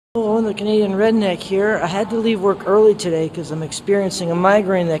Owen, the Canadian Redneck here. I had to leave work early today because I'm experiencing a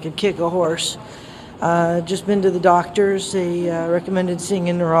migraine that could kick a horse. Just been to the doctors. They recommended seeing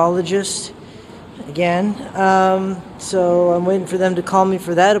a neurologist again. So I'm waiting for them to call me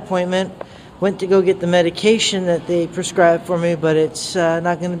for that appointment. Went to go get the medication that they prescribed for me, but it's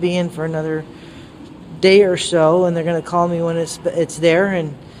not going to be in for another day or so, and they're going to call me when it's there.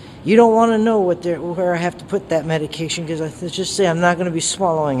 And you don't want to know where I have to put that medication, because let's just say I'm not going to be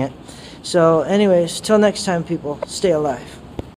swallowing it. So anyways, till next time, people, stay alive.